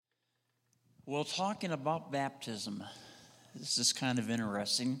Well, talking about baptism, this is kind of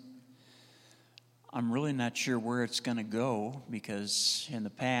interesting. I'm really not sure where it's going to go because in the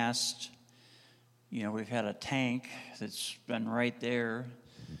past, we've had a tank that's been right there.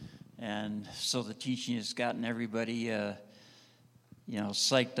 And so the teaching has gotten everybody,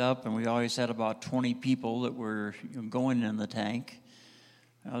 psyched up. And we always had about 20 people that were going in the tank.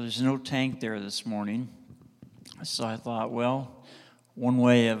 There's no tank there this morning. So I thought, well, one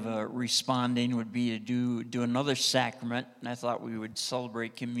way of responding would be to do another sacrament, and I thought we would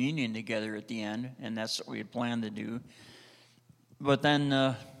celebrate communion together at the end, and that's what we had planned to do. But then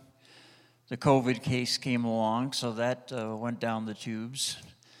the COVID case came along, so that went down the tubes.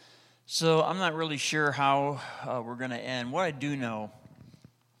 So I'm not really sure how we're going to end. What I do know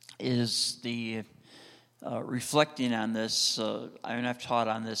is the reflecting on this. I've taught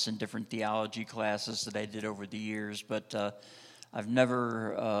on this in different theology classes that I did over the years, but I've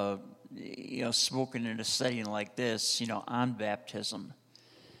never, spoken in a setting like this, on baptism.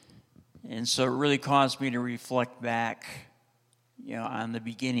 And so it really caused me to reflect back, on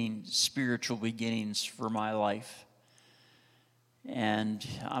the spiritual beginnings for my life. And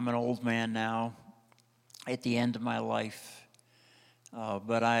I'm an old man now, at the end of my life.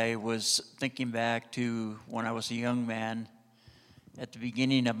 But I was thinking back to when I was a young man, at the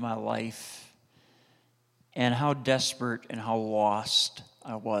beginning of my life, and how desperate and how lost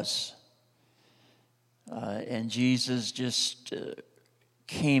I was. And Jesus just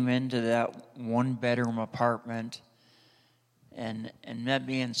came into that one-bedroom apartment and met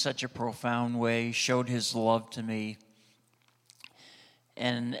me in such a profound way, showed his love to me.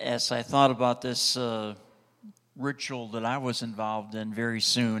 And as I thought about this ritual that I was involved in very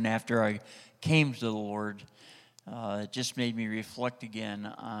soon after I came to the Lord, it just made me reflect again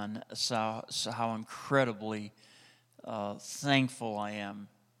on how incredibly thankful I am,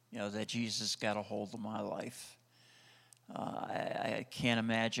 that Jesus got a hold of my life. I can't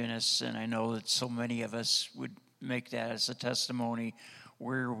imagine us, and I know that so many of us would make that as a testimony.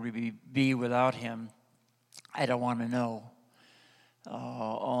 Where would we be without him? I don't want to know.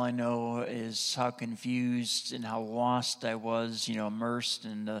 All I know is how confused and how lost I was, immersed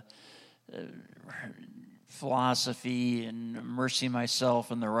in the philosophy and immersing myself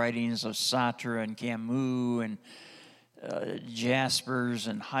in the writings of Sartre and Camus and Jaspers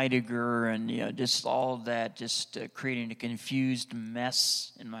and Heidegger and just all of that, just creating a confused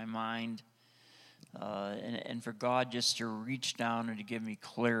mess in my mind, and for God just to reach down and to give me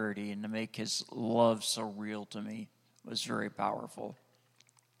clarity and to make his love so real to me was very powerful.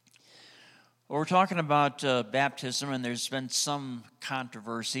 Well, we're talking about baptism, and there's been some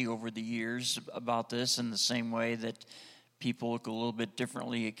controversy over the years about this in the same way that people look a little bit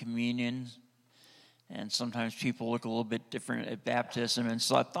differently at communion, and sometimes people look a little bit different at baptism. And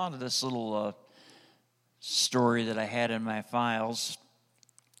so I thought of this little story that I had in my files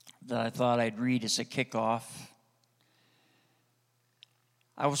that I thought I'd read as a kickoff.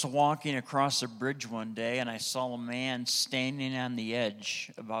 I was walking across a bridge one day, and I saw a man standing on the edge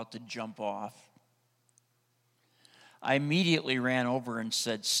about to jump off. I immediately ran over and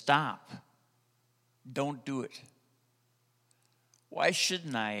said, "Stop. Don't do it." "Why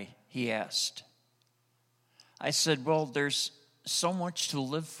shouldn't I?" he asked. I said, "Well, there's so much to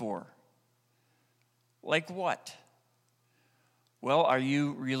live for." "Like what?" "Well, are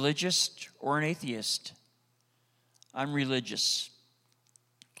you religious or an atheist?" "I'm religious."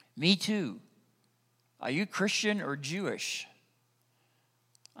 "Me too. Are you Christian or Jewish?"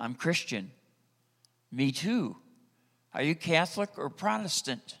 "I'm Christian." "Me too. Are you Catholic or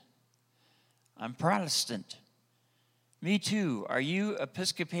Protestant?" "I'm Protestant." "Me too. Are you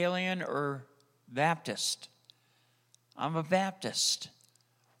Episcopalian or Baptist?" "I'm a Baptist."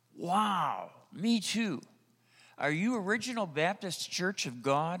 "Wow, me too. Are you Original Baptist Church of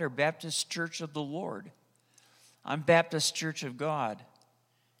God or Baptist Church of the Lord?" "I'm Baptist Church of God."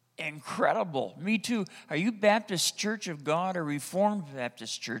 "Incredible. Me too. Are you Baptist Church of God or Reformed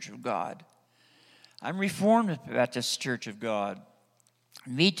Baptist Church of God?" "I'm Reformed Baptist Church of God."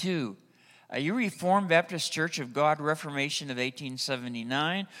 "Me too. Are you Reformed Baptist Church of God Reformation of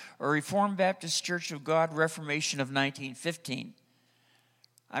 1879 or Reformed Baptist Church of God Reformation of 1915?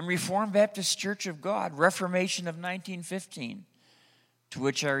 "I'm Reformed Baptist Church of God Reformation of 1915. To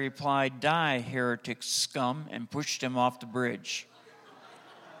which I replied, "Die, heretic scum," and pushed him off the bridge.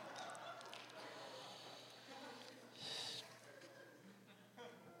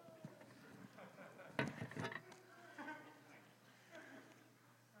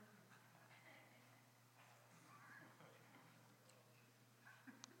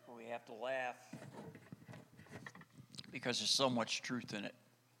 We have to laugh because there's so much truth in it.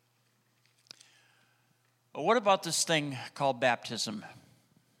 But what about this thing called baptism?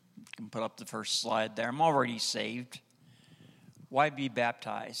 You can put up the first slide there. I'm already saved. Why be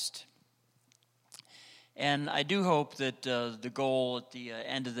baptized? And I do hope that the goal at the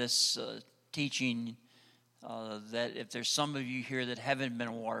end of this teaching, that if there's some of you here that haven't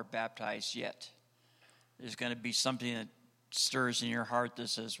been water baptized yet, there's going to be something that stirs in your heart that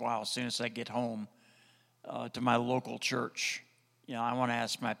says, wow, as soon as I get home to my local church, I want to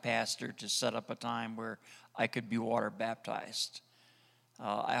ask my pastor to set up a time where I could be water baptized.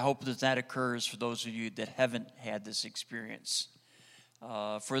 I hope that occurs for those of you that haven't had this experience.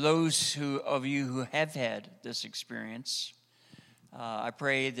 For those of you who have had this experience, I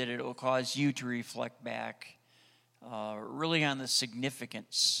pray that it will cause you to reflect back really on the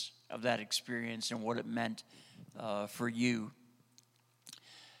significance of that experience and what it meant for you.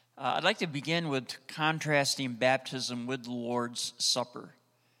 I'd like to begin with contrasting baptism with the Lord's Supper.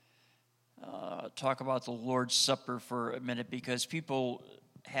 Talk about the Lord's Supper for a minute, because people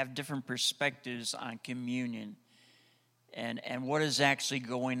have different perspectives on communion and what is actually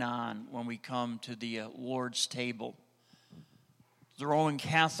going on when we come to the Lord's table. The Roman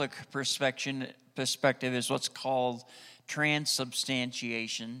Catholic perspective is what's called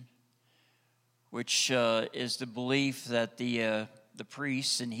transubstantiation, which is the belief that the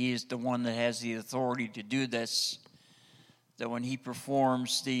priest, and he is the one that has the authority to do this, that when he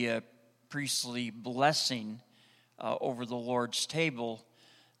performs the priestly blessing over the Lord's table,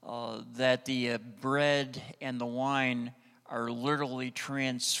 that the bread and the wine are literally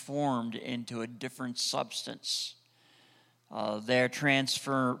transformed into a different substance. They're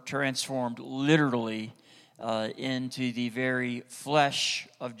transformed literally into the very flesh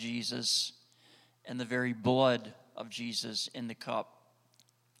of Jesus and the very blood of Jesus in the cup.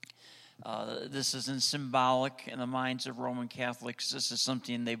 This isn't symbolic in the minds of Roman Catholics. This is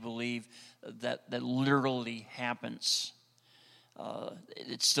something they believe that literally happens.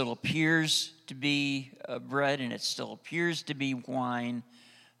 It still appears to be bread, and it still appears to be wine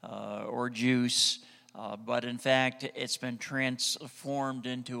or juice, but in fact, it's been transformed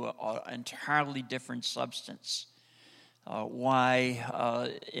into an entirely different substance. Why,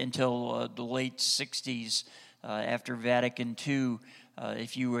 until the late 60s, after Vatican II,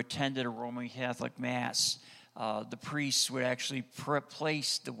 if you attended a Roman Catholic Mass, the priests would actually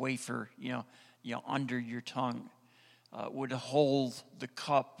place the wafer, under your tongue, would hold the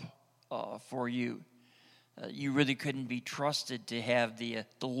cup for you. You really couldn't be trusted to have the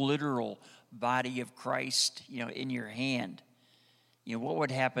literal body of Christ, in your hand. What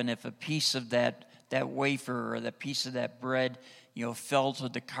would happen if a piece of that wafer or that piece of that bread, fell to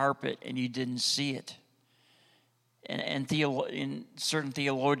the carpet and you didn't see it? And certain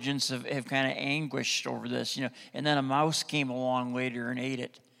theologians have kind of anguished over this, and then a mouse came along later and ate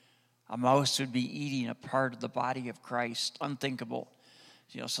it. A mouse would be eating a part of the body of Christ. Unthinkable.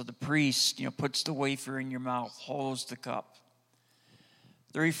 So the priest, puts the wafer in your mouth, holds the cup.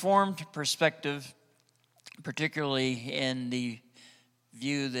 The Reformed perspective, particularly in the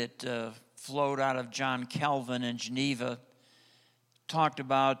view that flowed out of John Calvin in Geneva, talked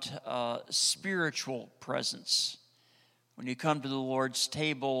about spiritual presence. When you come to the Lord's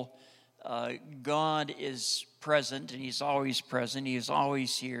table, God is present, and he's always present. He is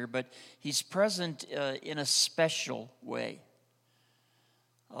always here, but he's present in a special way.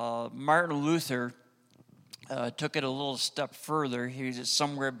 Martin Luther took it a little step further. He was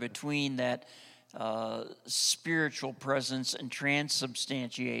somewhere between that spiritual presence and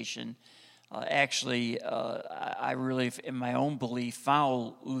transubstantiation. I really, in my own belief,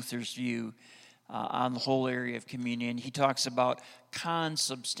 follow Luther's view on the whole area of communion. He talks about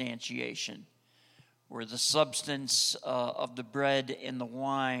consubstantiation, where the substance of the bread and the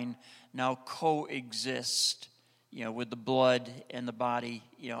wine now coexist, with the blood and the body,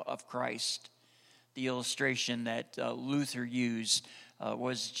 of Christ. The illustration that Luther used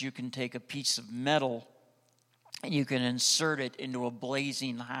was that you can take a piece of metal and you can insert it into a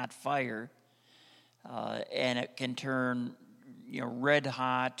blazing hot fire, and it can turn, red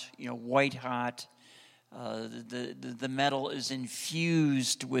hot, white hot. The metal is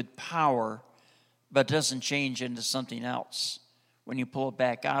infused with power, but doesn't change into something else. When you pull it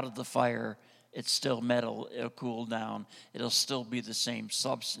back out of the fire, it's still metal. It'll cool down. It'll still be the same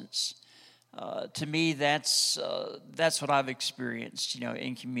substance. To me, that's what I've experienced,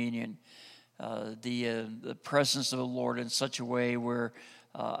 in communion. The presence of the Lord in such a way where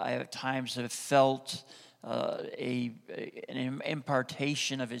I at times have felt an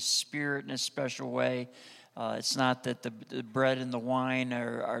impartation of His Spirit in a special way. It's not that the bread and the wine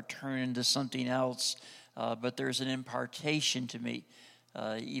are turned into something else, but there's an impartation to me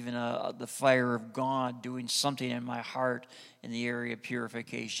even the fire of God doing something in my heart in the area of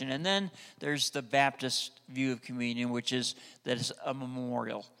purification. And then there's the Baptist view of communion, which is that it's a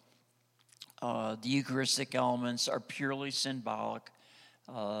memorial. The Eucharistic elements are purely symbolic.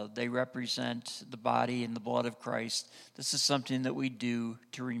 They represent the body and the blood of Christ. This is something that we do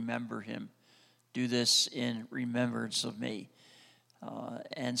to remember him. Do this in remembrance of me.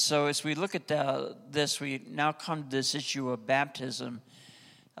 And so as we look at this, we now come to this issue of baptism.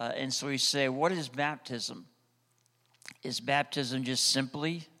 And so we say, what is baptism? Is baptism just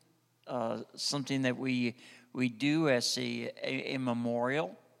simply something that we do as a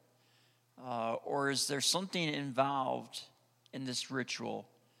memorial? Or is there something involved in this ritual,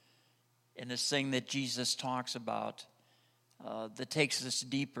 in this thing that Jesus talks about, that takes us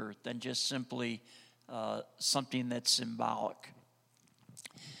deeper than just simply something that's symbolic?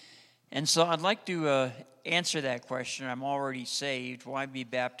 And so I'd like to answer that question. I'm already saved. Why be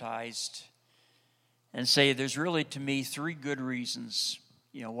baptized? And say there's really, to me, three good reasons,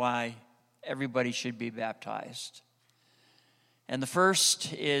 why everybody should be baptized. And the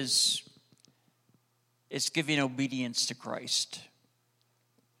first is it's giving obedience to Christ.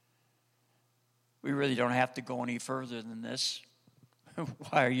 We really don't have to go any further than this.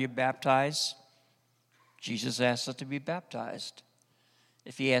 Why are you baptized? Jesus asked us to be baptized.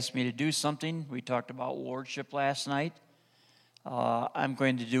 If he asked me to do something, we talked about lordship last night, I'm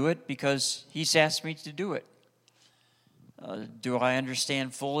going to do it because he's asked me to do it. Do I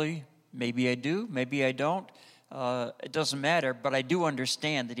understand fully? Maybe I do, maybe I don't. It doesn't matter, but I do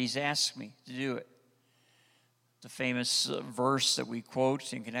understand that he's asked me to do it. The famous verse that we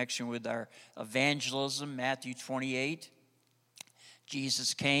quote in connection with our evangelism, Matthew 28.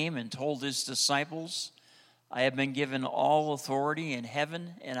 Jesus came and told his disciples, I have been given all authority in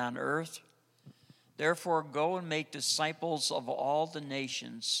heaven and on earth. Therefore, go and make disciples of all the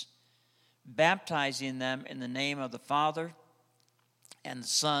nations, baptizing them in the name of the Father and the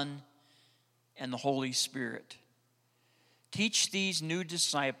Son and the Holy Spirit. Teach these new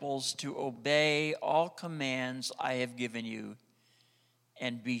disciples to obey all commands I have given you,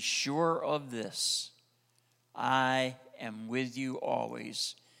 and be sure of this, I am with you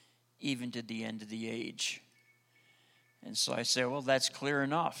always, even to the end of the age. And so I say, well, that's clear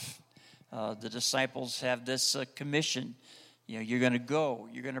enough. The disciples have this commission. You're going to go.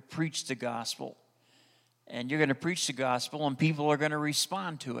 You're going to preach the gospel. And you're going to preach the gospel, and people are going to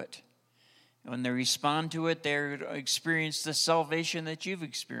respond to it. When they respond to it, they're going to experience the salvation that you've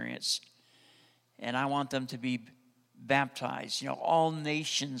experienced. And I want them to be baptized, all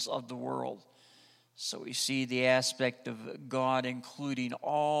nations of the world. So we see the aspect of God including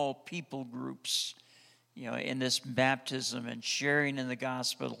all people groups, in this baptism and sharing in the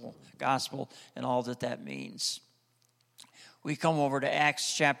gospel and all that means. We come over to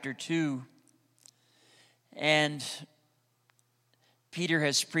Acts chapter 2, and Peter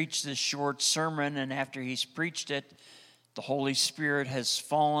has preached this short sermon, and after he's preached it, the Holy Spirit has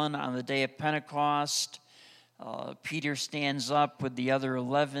fallen on the day of Pentecost. Peter stands up with the other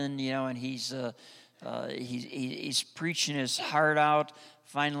 11, and he's preaching his heart out.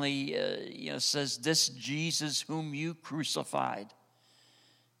 Finally, says, this Jesus whom you crucified.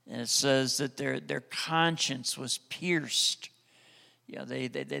 And it says that their conscience was pierced.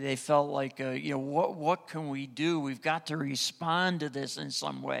 They felt like, what can we do? We've got to respond to this in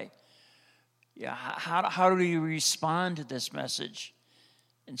some way. How do we respond to this message?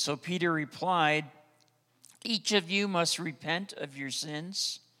 And so Peter replied, each of you must repent of your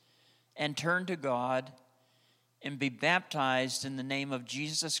sins and turn to God and be baptized in the name of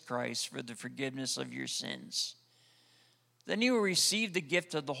Jesus Christ for the forgiveness of your sins. Then you will receive the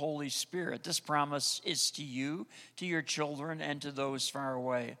gift of the Holy Spirit. This promise is to you, to your children, and to those far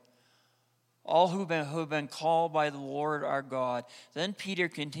away, all who have been called by the Lord our God. Then Peter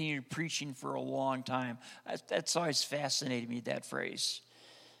continued preaching for a long time. That's always fascinated me, that phrase.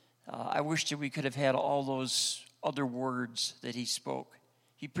 I wish that we could have had all those other words that he spoke.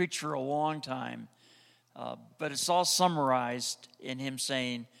 He preached for a long time. But it's all summarized in him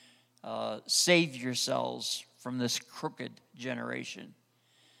saying, save yourselves from this crooked generation.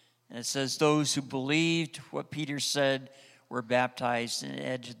 And it says those who believed what Peter said were baptized and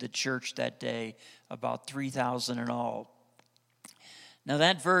entered the church that day, about 3,000 in all. Now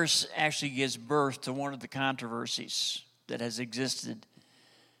that verse actually gives birth to one of the controversies that has existed.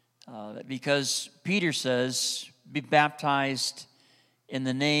 Because Peter says, be baptized in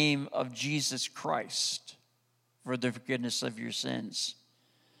the name of Jesus Christ for the forgiveness of your sins.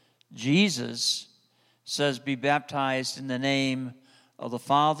 Jesus says, be baptized in the name of the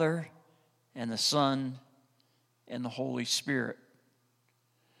Father and the Son and the Holy Spirit.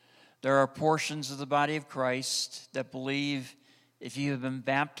 There are portions of the body of Christ that believe if you have been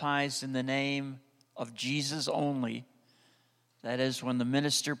baptized in the name of Jesus only, that is, when the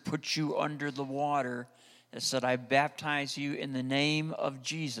minister puts you under the water, it said, I baptize you in the name of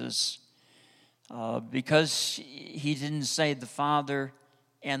Jesus. Because he didn't say the Father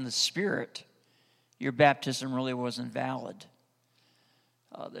and the Spirit, your baptism really wasn't valid.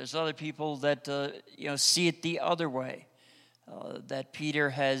 There's other people that see it the other way. That Peter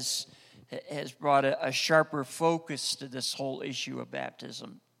has brought a sharper focus to this whole issue of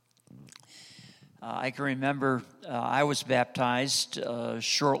baptism. I can remember I was baptized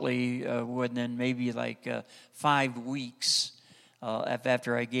shortly within maybe 5 weeks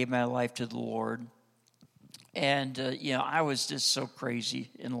after I gave my life to the Lord. And, I was just so crazy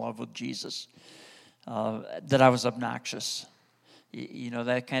in love with Jesus that I was obnoxious.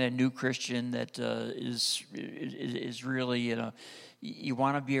 That kind of new Christian that is really, you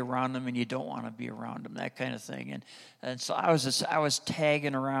want to be around them and you don't want to be around them, that kind of thing. And so I was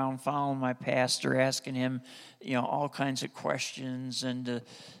tagging around, following my pastor, asking him, all kinds of questions. And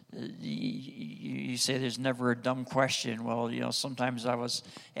you say there's never a dumb question. Well, sometimes I was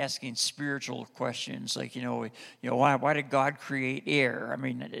asking spiritual questions, like, why did God create air? I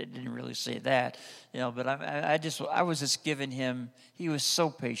mean, it didn't really say that, but I was just giving him. He was so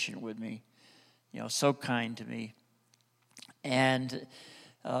patient with me, so kind to me. And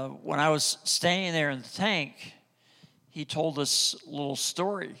when I was standing there in the tank, he told us a little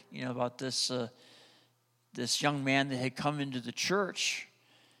story, about this young man that had come into the church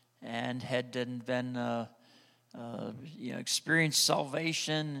and had been experienced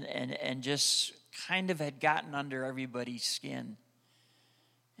salvation and just kind of had gotten under everybody's skin.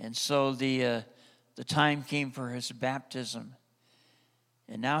 And so the time came for his baptism.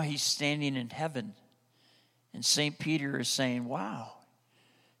 And now he's standing in heaven. And St. Peter is saying, wow,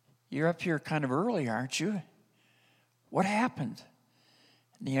 you're up here kind of early, aren't you? What happened?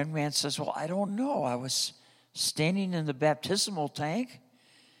 And the young man says, well, I don't know. I was standing in the baptismal tank,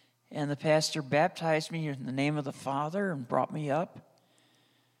 and the pastor baptized me in the name of the Father and brought me up.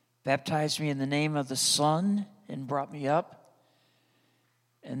 Baptized me in the name of the Son and brought me up.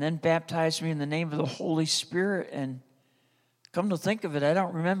 And then baptized me in the name of the Holy Spirit. And come to think of it, I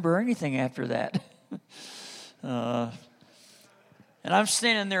don't remember anything after that. And I'm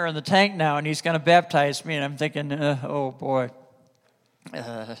standing there in the tank now, and he's going to baptize me, and I'm thinking, oh boy,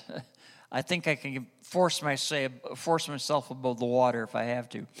 I think I can force myself above the water if I have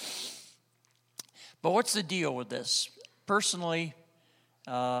to. But what's the deal with this? Personally,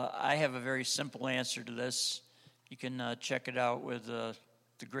 I have a very simple answer to this. You can check it out with the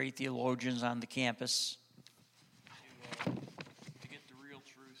great theologians on the campus to get the real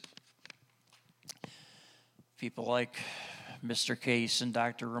truth. People like Mr. Case and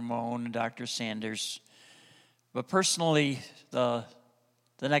Dr. Ramon and Dr. Sanders. But personally, the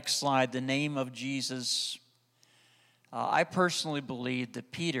next slide, the name of Jesus, I personally believe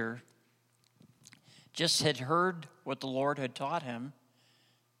that Peter just had heard what the Lord had taught him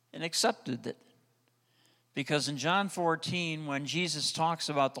and accepted it. Because in John 14, when Jesus talks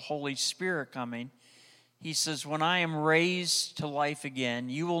about the Holy Spirit coming, he says, when I am raised to life again,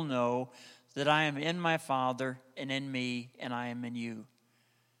 you will know that I am in my Father and in me, and I am in you.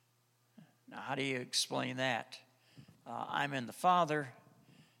 Now, how do you explain that? I'm in the Father.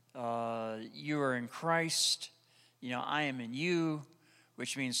 You are in Christ. I am in you,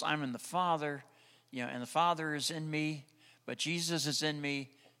 which means I'm in the Father. And the Father is in me, but Jesus is in me.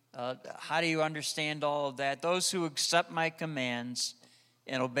 How do you understand all of that? Those who accept my commands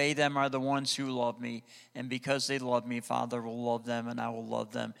and obey them are the ones who love me. And because they love me, Father will love them, and I will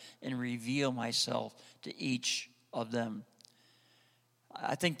love them and reveal myself to each of them.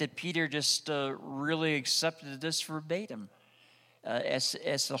 I think that Peter just really accepted this verbatim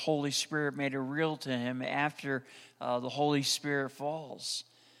as the Holy Spirit made it real to him after the Holy Spirit falls.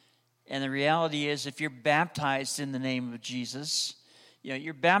 And the reality is, if you're baptized in the name of Jesus,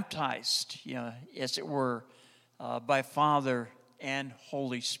 you're baptized, as it were, by Father and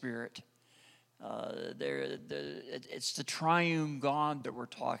Holy Spirit. It's the triune God that we're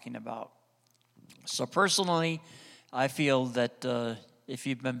talking about. So personally, I feel that if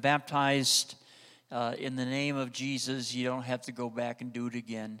you've been baptized in the name of Jesus, you don't have to go back and do it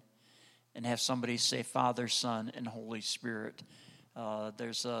again and have somebody say Father, Son, and Holy Spirit.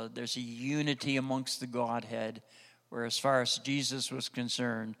 There's a unity amongst the Godhead, where as far as Jesus was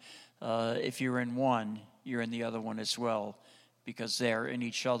concerned, if you're in one, you're in the other one as well, because they're in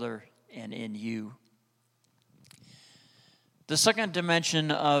each other and in you. The second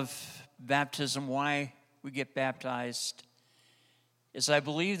dimension of baptism, why we get baptized, is I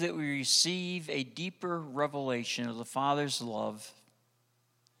believe that we receive a deeper revelation of the Father's love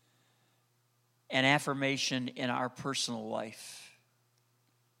and affirmation in our personal life.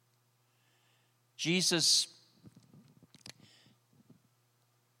 Jesus,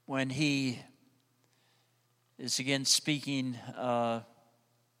 when he is again speaking,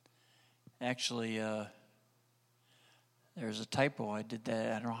 there's a typo. I did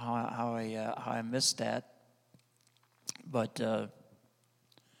that. I don't know how I missed that, but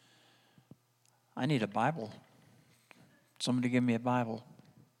I need a Bible. Somebody give me a Bible.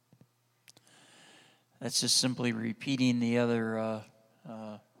 That's just simply repeating the other.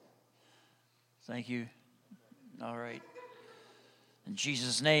 Thank you. All right. In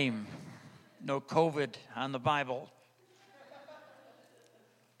Jesus' name, no COVID on the Bible.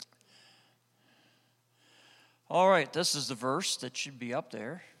 All right, this is the verse that should be up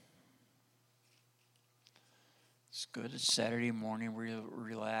there. It's good. It's Saturday morning. We're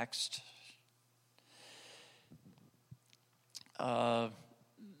relaxed.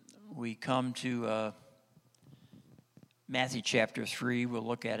 We come to Matthew chapter 3. We'll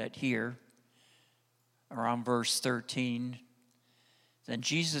look at it here, around verse 13. Then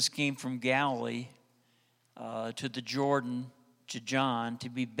Jesus came from Galilee to the Jordan to John to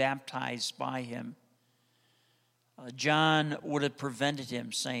be baptized by him. John would have prevented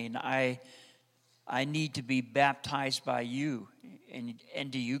him, saying, I need to be baptized by you, and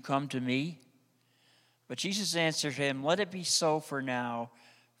do you come to me? But Jesus answered him, let it be so for now,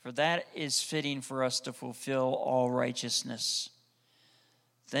 for that is fitting for us to fulfill all righteousness.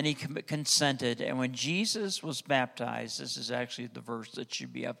 Then he consented, and when Jesus was baptized, this is actually the verse that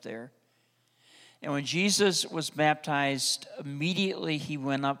should be up there. And when Jesus was baptized, immediately he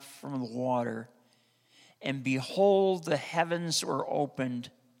went up from the water, and behold, the heavens were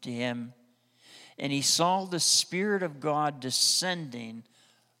opened to him, and he saw the Spirit of God descending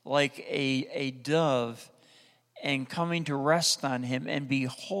like a dove and coming to rest on him. And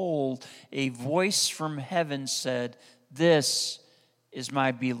behold, a voice from heaven said, this is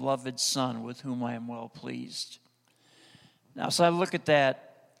my beloved Son, with whom I am well pleased. Now, as I look at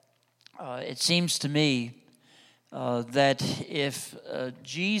that, it seems to me that if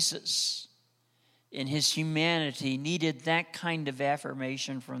Jesus in his humanity needed that kind of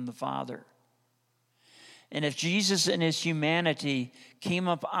affirmation from the Father, and if Jesus in his humanity came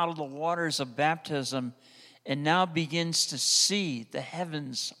up out of the waters of baptism and now begins to see the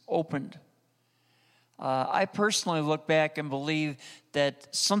heavens opened, I personally look back and believe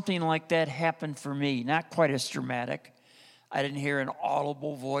that something like that happened for me. Not quite as dramatic. I didn't hear an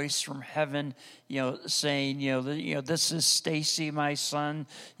audible voice from heaven, saying, this is Stacy, my son,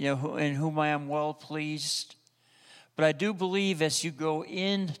 in whom I am well pleased. But I do believe as you go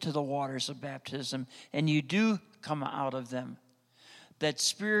into the waters of baptism and you do come out of them, that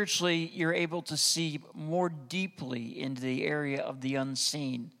spiritually you're able to see more deeply into the area of the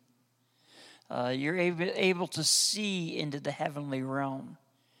unseen. You're able to see into the heavenly realm.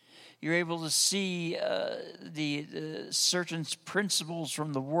 You're able to see the certain principles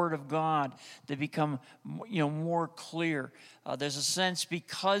from the Word of God that become more clear. There's a sense,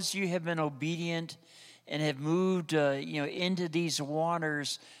 because you have been obedient and have moved into these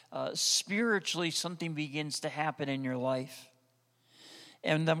waters, spiritually something begins to happen in your life.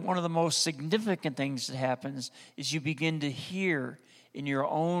 And then one of the most significant things that happens is you begin to hear in your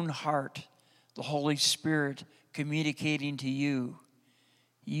own heart the Holy Spirit communicating to you,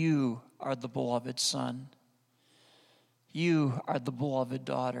 you are the beloved Son. You are the beloved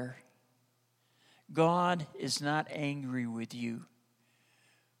daughter. God is not angry with you.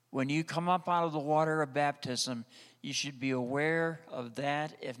 When you come up out of the water of baptism, you should be aware of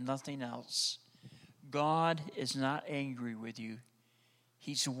that, if nothing else. God is not angry with you.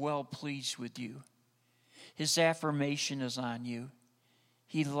 He's well pleased with you. His affirmation is on you.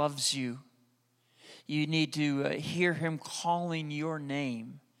 He loves you. You need to hear him calling your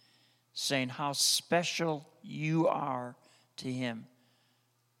name, saying how special you are to him.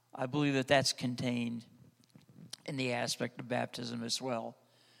 I believe that that's contained in the aspect of baptism as well.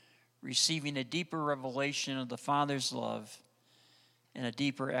 Receiving a deeper revelation of the Father's love and a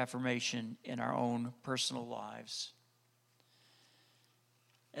deeper affirmation in our own personal lives.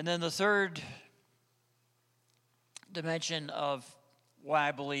 And then the third dimension of why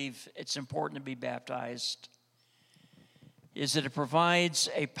I believe it's important to be baptized is that it provides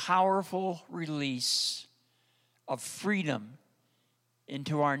a powerful release of freedom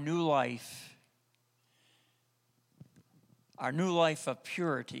into our new life of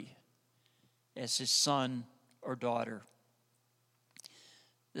purity as his son or daughter.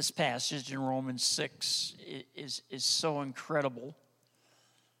 This passage in Romans 6 is so incredible.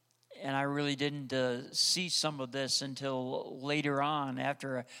 And I really didn't see some of this until later on,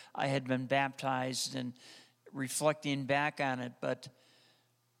 after I had been baptized and reflecting back on it. But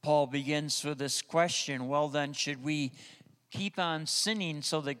Paul begins with this question, well then, should we keep on sinning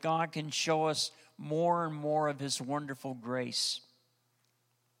so that God can show us more and more of his wonderful grace?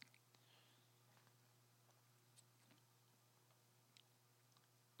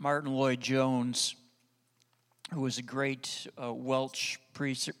 Martin Lloyd-Jones, who was a great Welsh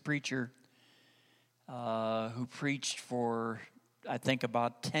preacher who preached for, I think,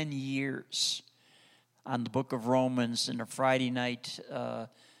 about 10 years on the book of Romans in a Friday night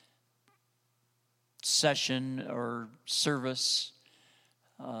session or service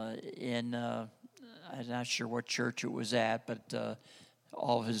in, I'm not sure what church it was at, but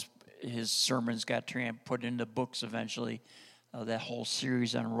all of his sermons got put into books eventually. That whole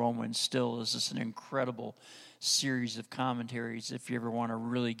series on Romans still is just an incredible series of commentaries if you ever want to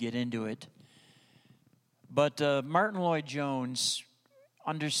really get into it. But Martin Lloyd-Jones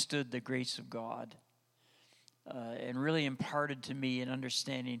understood the grace of God and really imparted to me an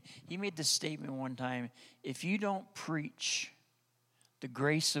understanding. He made the statement one time, if you don't preach the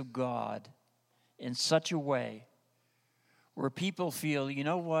grace of God in such a way where people feel, you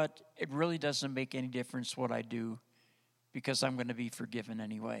know what, it really doesn't make any difference what I do, because I'm going to be forgiven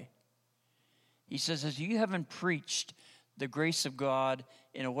anyway. He says, if you haven't preached the grace of God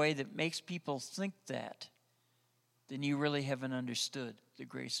in a way that makes people think that, then you really haven't understood the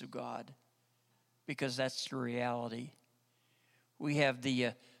grace of God, because that's the reality. We have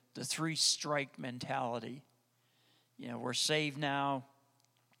the three-strike mentality. You know, we're saved now,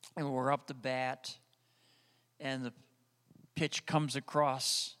 and we're up the bat, and the pitch comes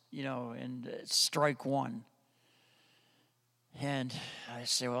across, you know, and it's strike one. And I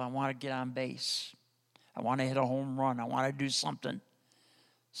say, well, I want to get on base. I want to hit a home run. I want to do something.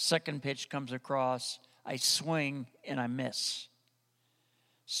 Second pitch comes across. I swing and I miss.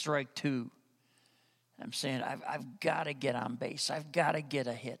 Strike two. I'm saying, I've got to get on base. I've got to get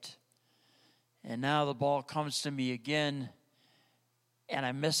a hit. And now the ball comes to me again, and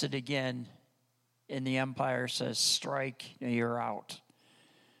I miss it again. And the umpire says, strike, you're out.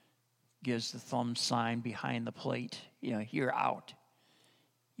 Gives the thumb sign behind the plate. You know, you're out.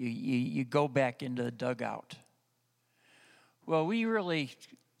 You go back into the dugout. Well, we really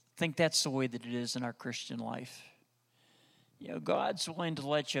think that's the way that it is in our Christian life. You know, God's willing to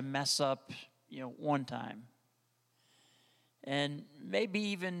let you mess up, you know, one time. And maybe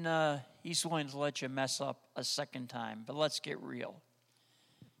even he's willing to let you mess up a second time. But let's get real.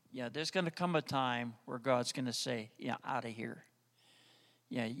 Yeah, there's going to come a time where God's going to say, yeah, out of here.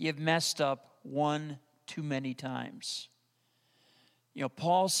 Yeah, you've messed up one too many times. You know,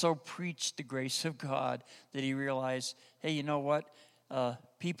 Paul so preached the grace of God that he realized, hey, you know what?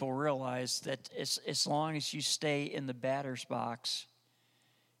 People realize that as long as you stay in the batter's box,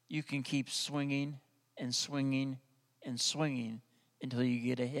 you can keep swinging and swinging and swinging until you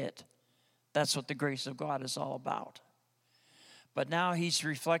get a hit. That's what the grace of God is all about. But now he's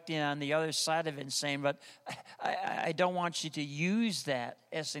reflecting on the other side of it and saying, but I don't want you to use that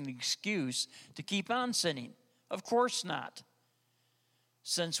as an excuse to keep on sinning. Of course not.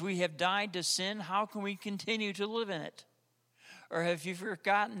 Since we have died to sin, how can we continue to live in it? Or have you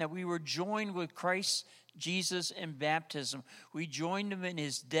forgotten that we were joined with Christ Jesus in baptism? We joined him in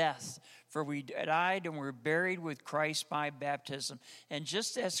his death, for we died and were buried with Christ by baptism. And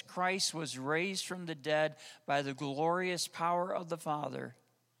just as Christ was raised from the dead by the glorious power of the Father,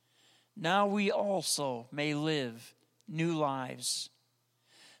 now we also may live new lives.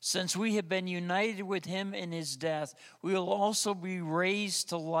 Since we have been united with him in his death, we will also be raised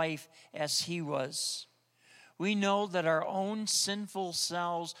to life as he was. We know that our own sinful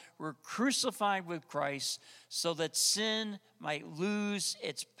selves were crucified with Christ so that sin might lose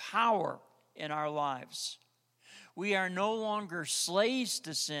its power in our lives. We are no longer slaves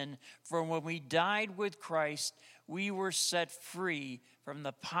to sin, for when we died with Christ, we were set free from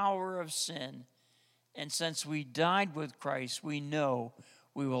the power of sin. And since we died with Christ, we know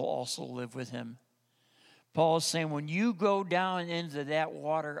we will also live with him. Paul is saying when you go down into that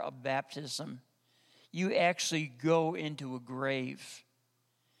water of baptism, you actually go into a grave.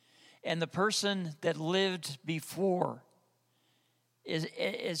 And the person that lived before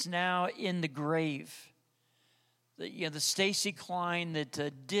is now in the grave. The Stacy Klein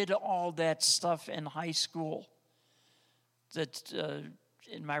that did all that stuff in high school, that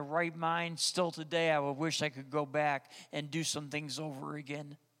in my right mind, still today, I would wish I could go back and do some things over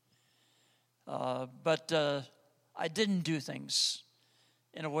again. But I didn't do things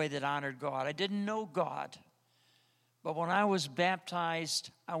in a way that honored God. I didn't know God. But when I was baptized,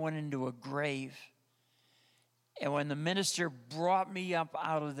 I went into a grave. And when the minister brought me up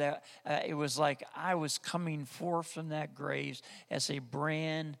out of that, it was like I was coming forth from that grave as a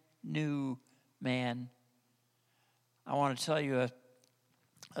brand new man. I want to tell you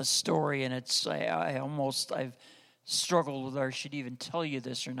a story, and it's I've struggled whether I should even tell you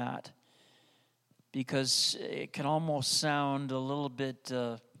this or not, because it can almost sound a little bit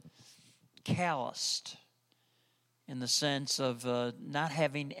calloused in the sense of not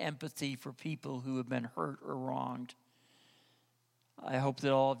having empathy for people who have been hurt or wronged. I hope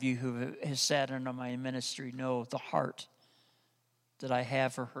that all of you who have sat under my ministry know the heart that I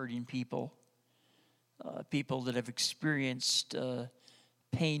have for hurting people, people that have experienced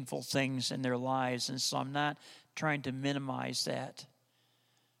painful things in their lives. And so I'm not trying to minimize that.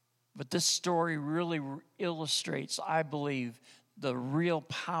 But this story really illustrates, I believe, the real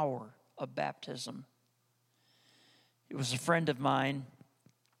power of baptism. It was a friend of mine.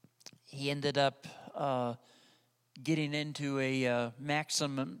 He ended up getting into a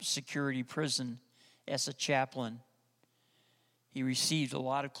maximum security prison as a chaplain. He received a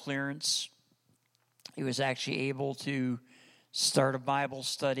lot of clearance. He was actually able to start a Bible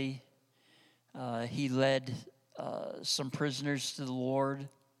study. He led some prisoners to the Lord.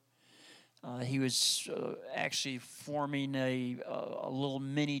 He was actually forming a little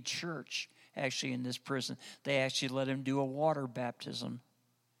mini church actually in this prison. They actually let him do a water baptism.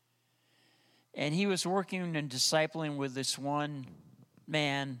 And he was working and discipling with this one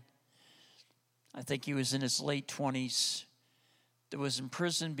man, I think he was in his late 20s, that was in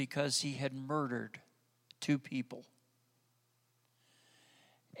prison because he had murdered 2 people.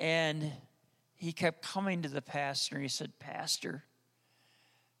 And he kept coming to the pastor, and he said, "Pastor,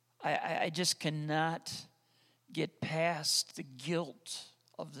 I just cannot get past the guilt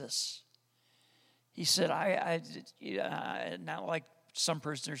of this." He said, not like some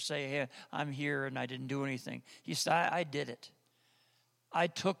prisoners say, "Hey, I'm here and I didn't do anything." He said, I did it. I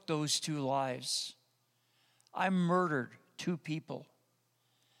took those 2 lives. I murdered 2 people.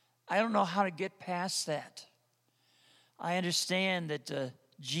 I don't know how to get past that. I understand that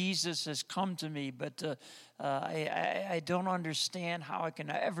Jesus has come to me, but I don't understand how I can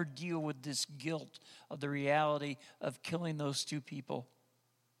ever deal with this guilt of the reality of killing those 2 people.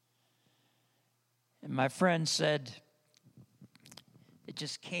 And my friend said it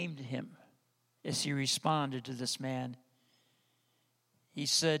just came to him as he responded to this man. He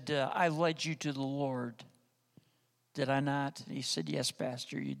said, "I led you to the Lord, did I not?" And he said, "Yes,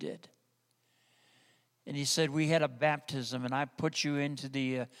 Pastor, you did." And he said, "We had a baptism, and I put you into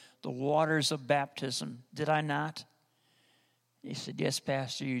the waters of baptism, did I not?" And he said, "Yes,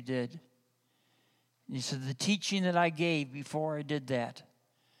 Pastor, you did." And he said, "The teaching that I gave before I did that,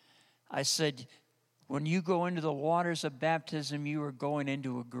 I said, when you go into the waters of baptism, you are going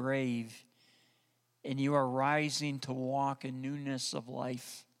into a grave, and you are rising to walk in newness of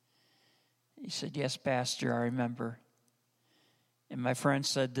life." He said, "Yes, Pastor, I remember." And my friend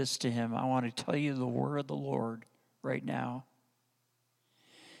said this to him, "I want to tell you the word of the Lord right now."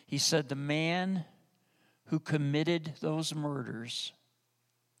 He said, "The man who committed those murders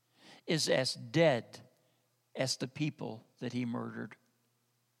is as dead as the people that he murdered."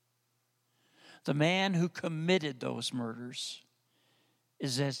 The man who committed those murders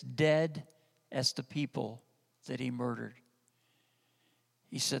is as dead as the people that he murdered.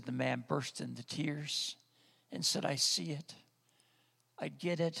 He said the man burst into tears and said, "I see it. I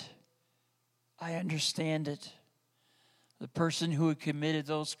get it. I understand it." The person who had committed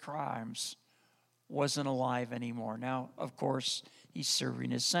those crimes wasn't alive anymore. Now, of course, he's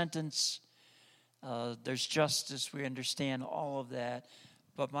serving his sentence. There's justice. We understand all of that.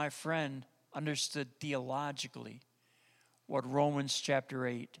 But my friend understood theologically what Romans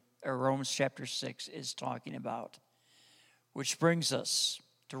chapter 6 is talking about. Which brings us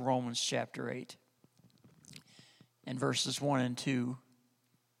to Romans chapter 8 and verses 1 and 2.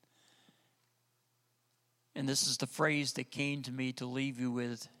 And this is the phrase that came to me to leave you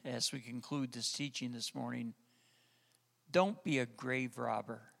with as we conclude this teaching this morning. Don't be a grave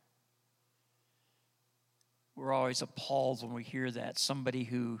robber. We're always appalled when we hear that. Somebody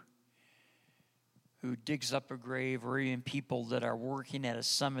who digs up a grave, or even people that are working at a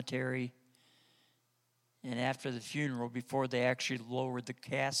cemetery, and after the funeral, before they actually lower the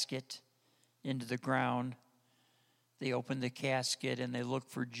casket into the ground, they open the casket and they look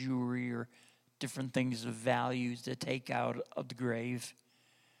for jewelry or different things of value to take out of the grave,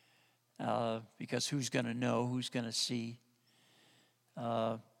 because who's going to know, who's going to see?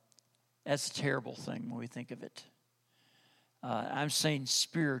 That's a terrible thing when we think of it. I'm saying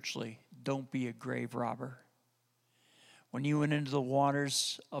spiritually, don't be a grave robber. When you went into the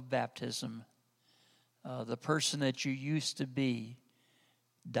waters of baptism, the person that you used to be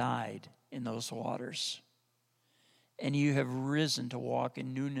died in those waters. And you have risen to walk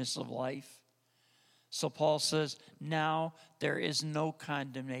in newness of life. So Paul says, now there is no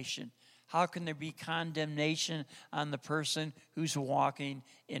condemnation. How can there be condemnation on the person who's walking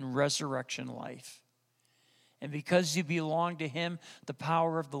in resurrection life? And because you belong to him, the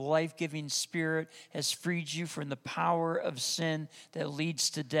power of the life-giving Spirit has freed you from the power of sin that leads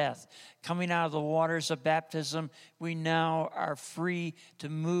to death. Coming out of the waters of baptism, we now are free to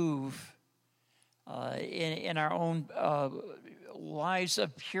move in our own lives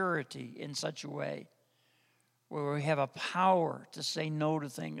of purity in such a way where we have a power to say no to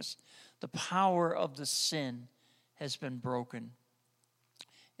things. The power of the sin has been broken.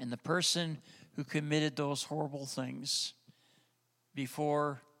 And the person who committed those horrible things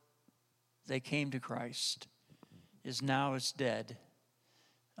before they came to Christ is now dead.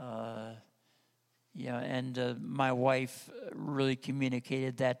 My wife really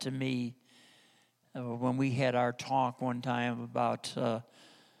communicated that to me when we had our talk one time about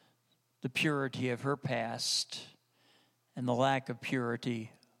the purity of her past and the lack of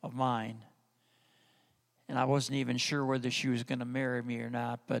purity of mine. And I wasn't even sure whether she was going to marry me or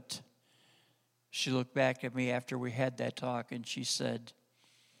not, but she looked back at me after we had that talk and she said,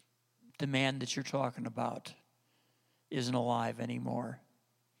 the man that you're talking about isn't alive anymore.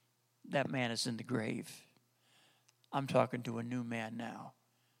 That man is in the grave. I'm talking to a new man now,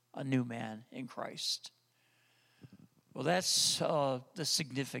 a new man in Christ. Well, that's the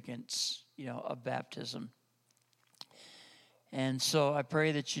significance, of baptism. And so I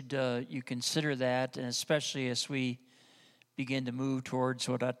pray that you consider that, and especially as we begin to move towards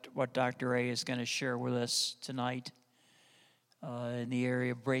what Dr. A is going to share with us tonight in the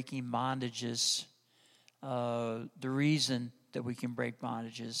area of breaking bondages. The reason that we can break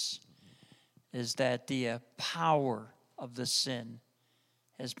bondages is that the power of the sin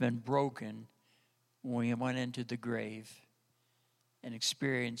has been broken when we went into the grave and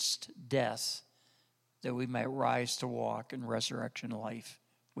experienced death, that we might rise to walk in resurrection life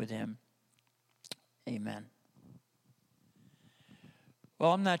with him. Amen.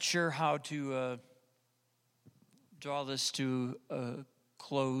 Well, I'm not sure how to draw this to a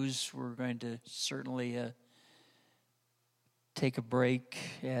close. We're going to certainly take a break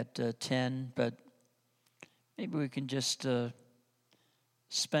at 10, but maybe we can just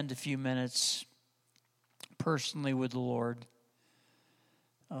spend a few minutes personally with the Lord.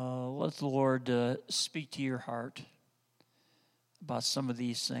 Let the Lord speak to your heart about some of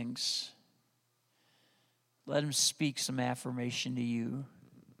these things. Let him speak some affirmation to you.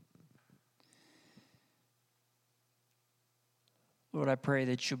 Lord, I pray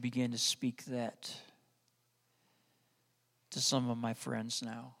that you'll begin to speak that to some of my friends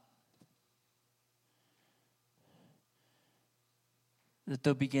now. That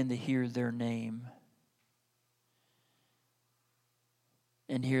they'll begin to hear their name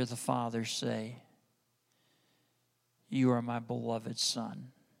and hear the Father say, you are my beloved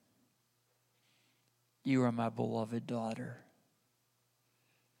Son. You are my beloved daughter.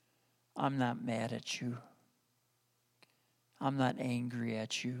 I'm not mad at you. I'm not angry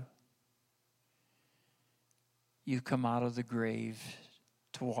at you. You've come out of the grave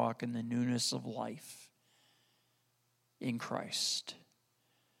to walk in the newness of life in Christ.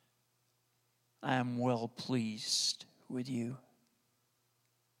 I am well pleased with you.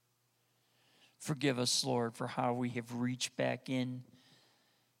 Forgive us, Lord, for how we have reached back in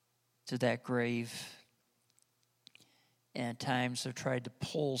to that grave and at times have tried to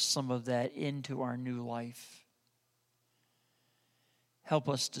pull some of that into our new life. Help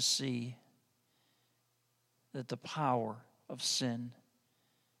us to see that the power of sin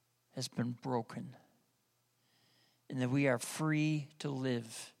has been broken and that we are free to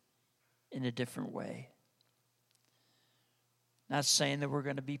live in a different way. Not saying that we're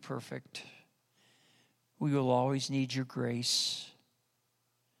going to be perfect. We will always need your grace.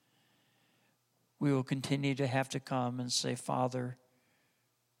 We will continue to have to come and say, Father,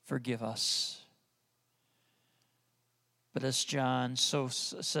 forgive us. But as John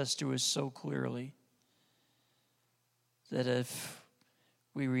says to us so clearly, that if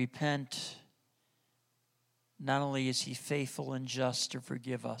we repent, not only is he faithful and just to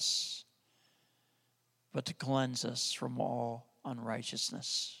forgive us, but to cleanse us from all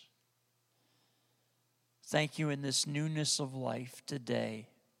unrighteousness. Thank you in this newness of life today,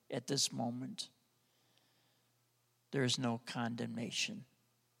 at this moment. There is no condemnation.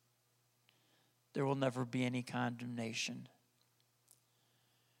 There will never be any condemnation.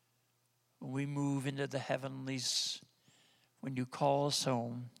 When we move into the heavenlies, when you call us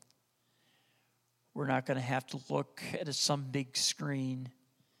home, we're not going to have to look at some big screen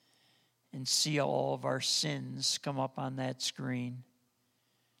and see all of our sins come up on that screen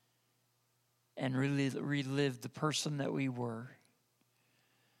and really relive the person that we were.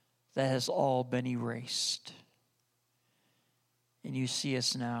 That has all been erased. And you see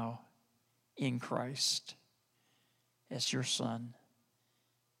us now in Christ as your son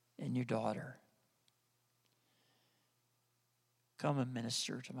and your daughter. Come and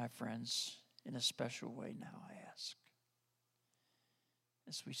minister to my friends in a special way now, I ask,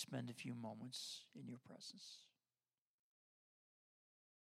 as we spend a few moments in your presence.